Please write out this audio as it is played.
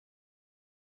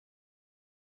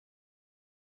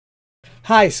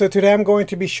Hi, so today I'm going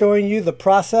to be showing you the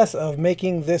process of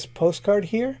making this postcard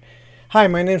here. Hi,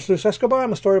 my name is Escobar.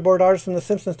 I'm a storyboard artist from the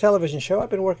Simpsons television show. I've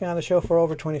been working on the show for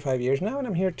over 25 years now, and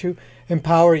I'm here to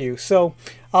empower you. So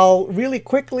I'll really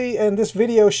quickly in this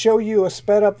video show you a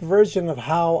sped up version of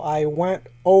how I went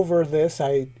over this.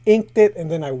 I inked it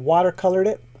and then I watercolored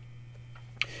it.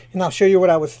 And I'll show you what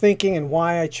I was thinking and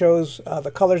why I chose the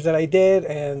colors that I did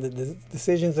and the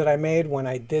decisions that I made when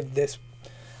I did this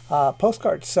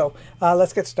postcard. So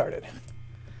let's get started.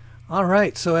 All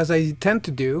right, so as I tend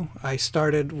to do, I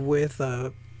started with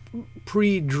a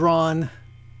pre-drawn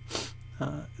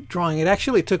drawing. It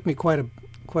actually took me quite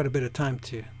a bit of time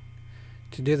to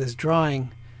do this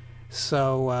drawing.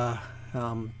 So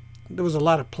there was a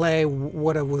lot of play,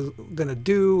 what I was going to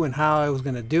do and how I was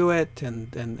going to do it,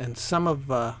 and some of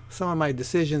my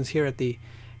decisions here at the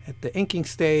inking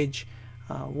stage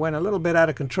went a little bit out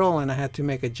of control, and I had to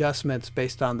make adjustments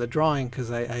based on the drawing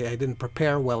because I didn't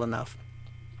prepare well enough.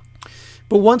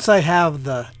 But once I have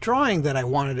the drawing that I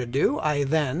wanted to do, I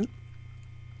then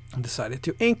decided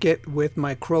to ink it with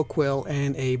my crow quill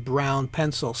and a brown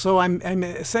pencil. So I'm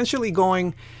essentially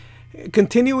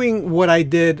continuing what I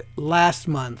did last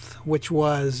month, which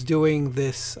was doing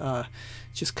this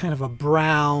just kind of a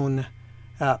brown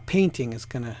painting. It's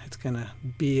gonna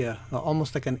be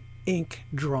almost like an ink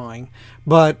drawing,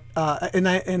 but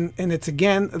and it's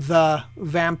again the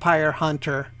vampire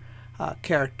hunter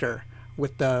character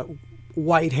with the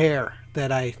white hair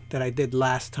that I did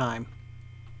last time.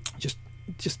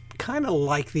 Just kind of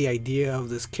like the idea of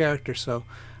this character, so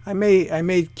I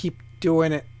may keep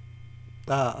doing it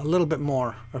a little bit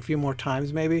more, a few more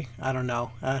times maybe. I don't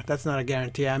know. That's not a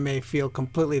guarantee. I may feel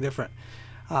completely different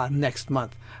next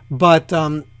month, but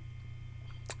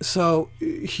so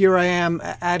here I am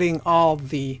adding all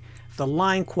the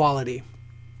line quality,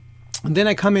 and then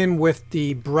I come in with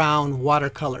the brown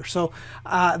watercolor. So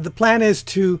the plan is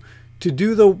to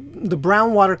do the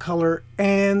brown watercolor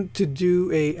and to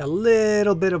do a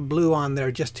little bit of blue on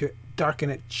there just to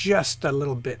darken it just a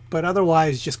little bit, but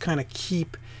otherwise just kind of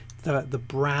keep the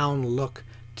brown look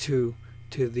to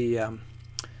the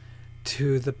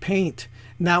paint.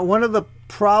 Now, one of the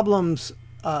problems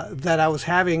that I was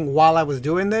having while I was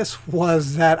doing this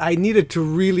was that I needed to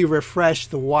really refresh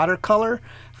the watercolor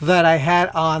that I had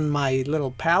on my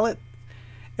little palette,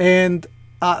 and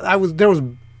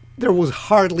there was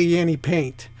hardly any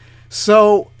paint,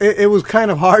 so it was kind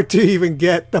of hard to even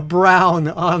get the brown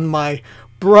on my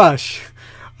brush.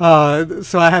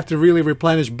 So I have to really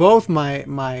replenish both my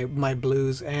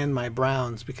blues and my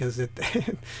browns because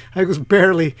I was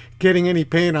barely getting any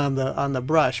paint on the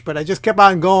brush. But I just kept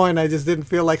on going. I just didn't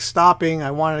feel like stopping. I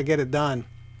wanted to get it done.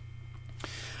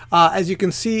 As you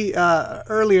can see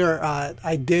earlier,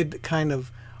 I did kind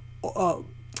of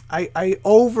I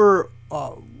over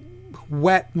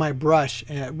wet my brush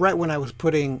right when I was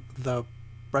putting the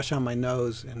brush on my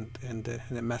nose, and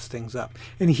it messed things up.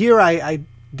 And here I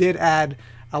did add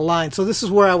a line. So this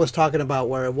is where I was talking about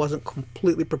where it wasn't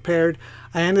completely prepared.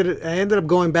 I ended up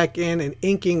going back in and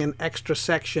inking an extra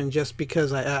section just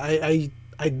because I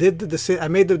made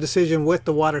the decision with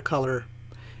the watercolor,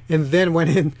 and then went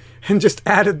in and just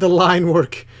added the line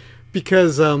work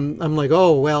because I'm like,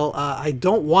 oh well, I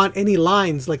don't want any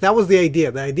lines. Like, that was the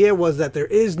idea. The idea was that there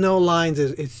is no lines.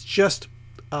 It's just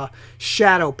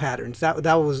shadow patterns. That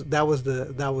was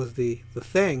the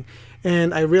thing.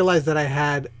 And I realized that I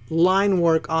had line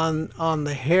work on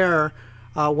the hair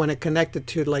when it connected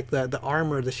to like the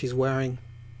armor that she's wearing,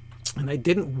 and I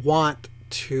didn't want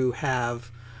to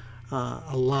have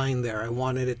a line there. I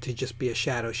wanted it to just be a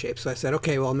shadow shape. So I said,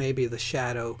 okay, well, maybe the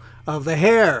shadow of the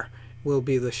hair will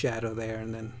be the shadow there.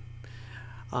 And then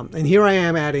and here I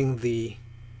am adding the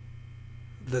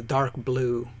dark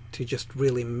blue to just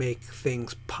really make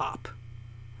things pop,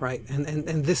 right?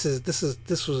 And this was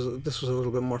a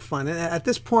little bit more fun. And at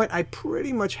this point, I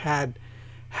pretty much had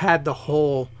the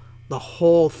whole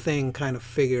thing kind of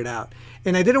figured out.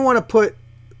 And I didn't want to put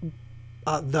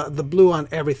the blue on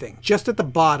everything, just at the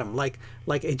bottom, like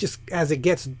it just as it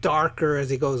gets darker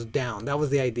as it goes down. That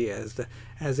was the idea,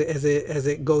 as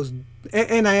it goes.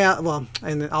 And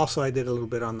and also I did a little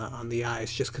bit on the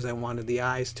eyes, just because I wanted the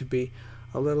eyes to be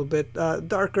a little bit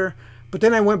darker. But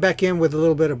then I went back in with a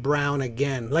little bit of brown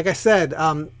again. Like I said,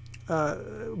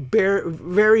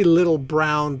 very little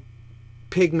brown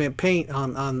pigment paint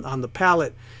on the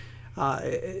palette,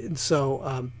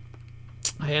 so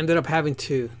I ended up having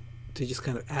to just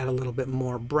kind of add a little bit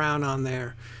more brown on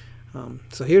there.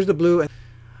 So here's the blue,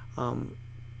 and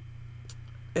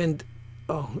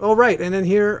oh right, and then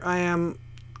here I am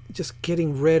just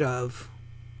getting rid of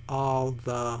all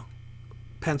the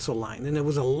pencil line, and it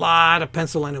was a lot of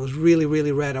pencil line. It was really,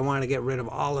 really red. I wanted to get rid of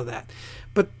all of that.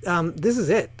 But this is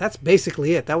it. That's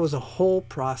basically it. That was a whole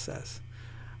process.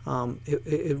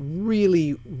 It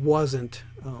really wasn't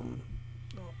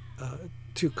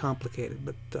too complicated.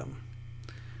 But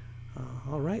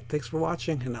all right, thanks for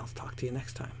watching, and I'll talk to you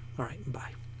next time. All right,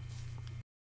 bye.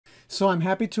 So I'm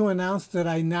happy to announce that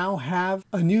I now have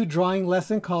a new drawing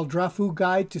lesson called Drafu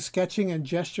Guide to Sketching and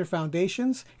Gesture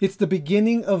Foundations. It's the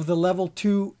beginning of the level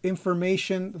 2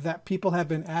 information that people have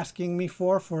been asking me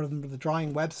for the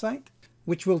drawing website,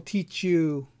 which will teach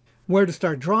you where to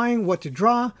start drawing, what to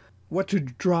draw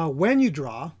when you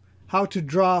draw, how to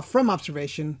draw from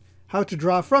observation, how to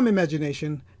draw from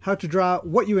imagination, how to draw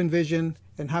what you envision,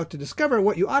 and how to discover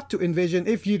what you ought to envision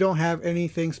if you don't have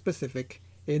anything specific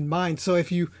in mind. So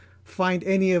if you find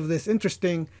any of this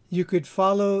interesting, you could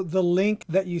follow the link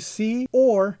that you see,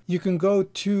 or you can go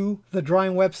to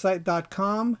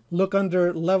thedrawingwebsite.com, look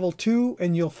under level 2,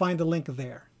 and you'll find a link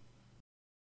there.